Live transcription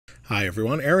Hi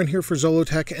everyone, Aaron here for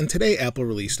Zollotech, and today Apple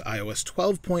released iOS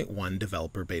 12.1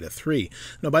 Developer Beta 3.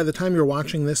 Now by the time you're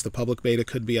watching this, the public beta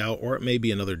could be out, or it may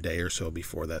be another day or so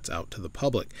before that's out to the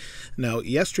public. Now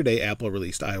yesterday Apple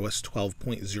released iOS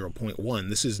 12.0.1.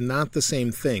 This is not the same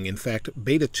thing. In fact,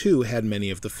 Beta 2 had many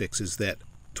of the fixes that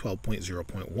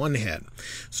 12.0.1 had.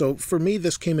 So for me,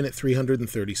 this came in at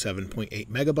 337.8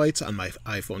 megabytes on my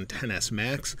iPhone XS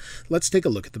Max. Let's take a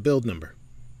look at the build number.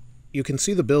 You can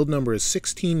see the build number is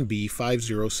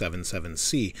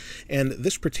 16B5077C, and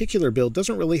this particular build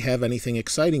doesn't really have anything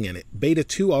exciting in it. Beta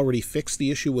 2 already fixed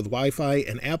the issue with Wi-Fi,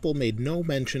 and Apple made no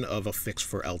mention of a fix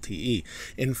for LTE.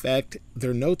 In fact,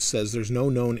 their note says there's no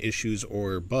known issues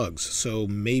or bugs, so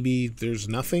maybe there's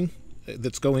nothing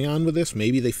that's going on with this.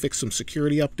 Maybe they fixed some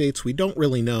security updates. We don't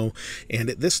really know,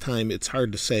 and at this time it's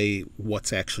hard to say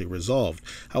what's actually resolved.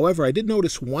 However, I did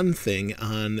notice one thing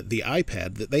on the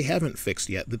iPad that they haven't fixed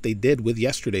yet that they did with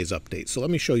yesterday's update, so let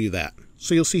me show you that.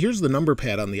 So you'll see here's the number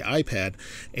pad on the iPad,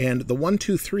 and the 1,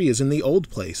 2, 3 is in the old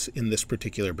place in this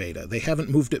particular beta. They haven't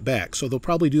moved it back, so they'll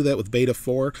probably do that with Beta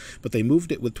 4, but they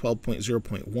moved it with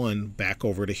 12.0.1 back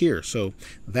over to here, so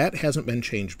that hasn't been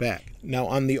changed back. Now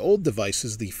on the old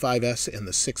devices, the 5S and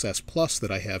the 6S Plus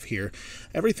that I have here,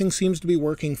 everything seems to be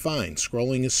working fine.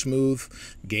 Scrolling is smooth,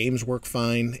 games work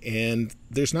fine, and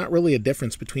there's not really a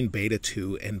difference between Beta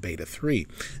 2 and Beta 3.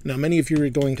 Now many of you are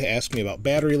going to ask me about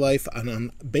battery life, and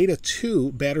on Beta 2,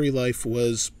 battery life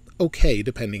was okay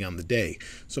depending on the day.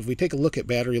 So if we take a look at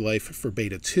battery life for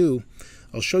Beta 2,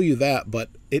 I'll show you that, but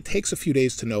it takes a few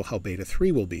days to know how Beta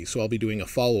 3 will be, so I'll be doing a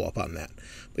follow-up on that.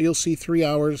 But you'll see 3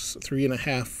 hours,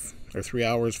 3.5, or 3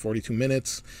 hours, 42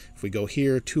 minutes. If we go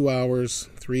here, 2 hours,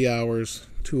 3 hours,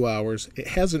 2 hours. It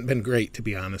hasn't been great, to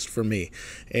be honest, for me.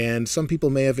 And some people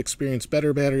may have experienced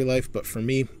better battery life, but for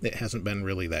me, it hasn't been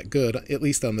really that good, at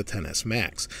least on the XS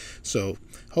Max. So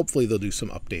hopefully they'll do some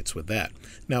updates with that.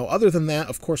 Now, other than that,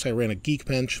 of course, I ran a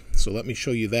Geekbench, so let me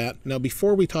show you that. Now,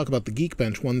 before we talk about the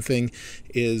Geekbench, one thing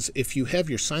is if you have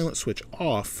your silent switch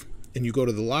off, and you go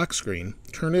to the lock screen,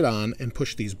 turn it on, and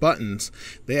push these buttons,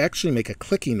 they actually make a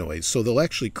clicking noise. So they'll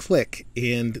actually click,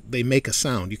 and they make a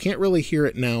sound. You can't really hear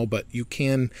it now, but you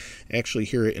can actually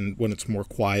hear it when it's more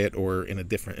quiet or in a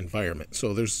different environment.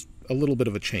 So there's a little bit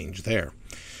of a change there.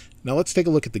 Now let's take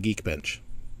a look at the Geekbench.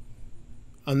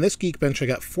 On this Geekbench, I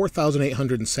got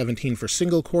 4,817 for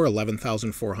single core,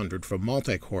 11,400 for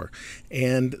multi-core,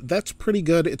 and that's pretty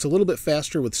good. It's a little bit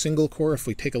faster with single core. If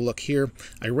we take a look here,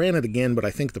 I ran it again, but I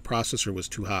think the processor was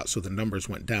too hot, so the numbers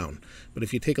went down. But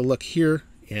if you take a look here,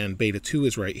 and Beta 2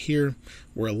 is right here,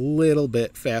 we're a little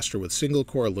bit faster with single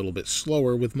core, a little bit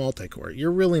slower with multi-core.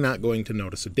 You're really not going to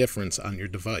notice a difference on your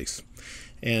device.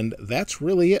 And that's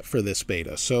really it for this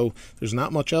beta. So there's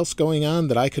not much else going on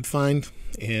that I could find,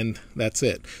 and that's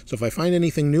it. So if I find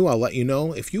anything new, I'll let you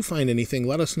know. If you find anything,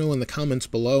 let us know in the comments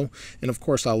below. And of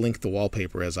course, I'll link the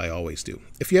wallpaper as I always do.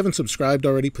 If you haven't subscribed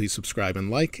already, please subscribe and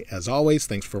like. As always,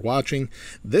 thanks for watching.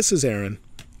 This is Aaron.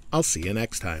 I'll see you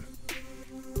next time.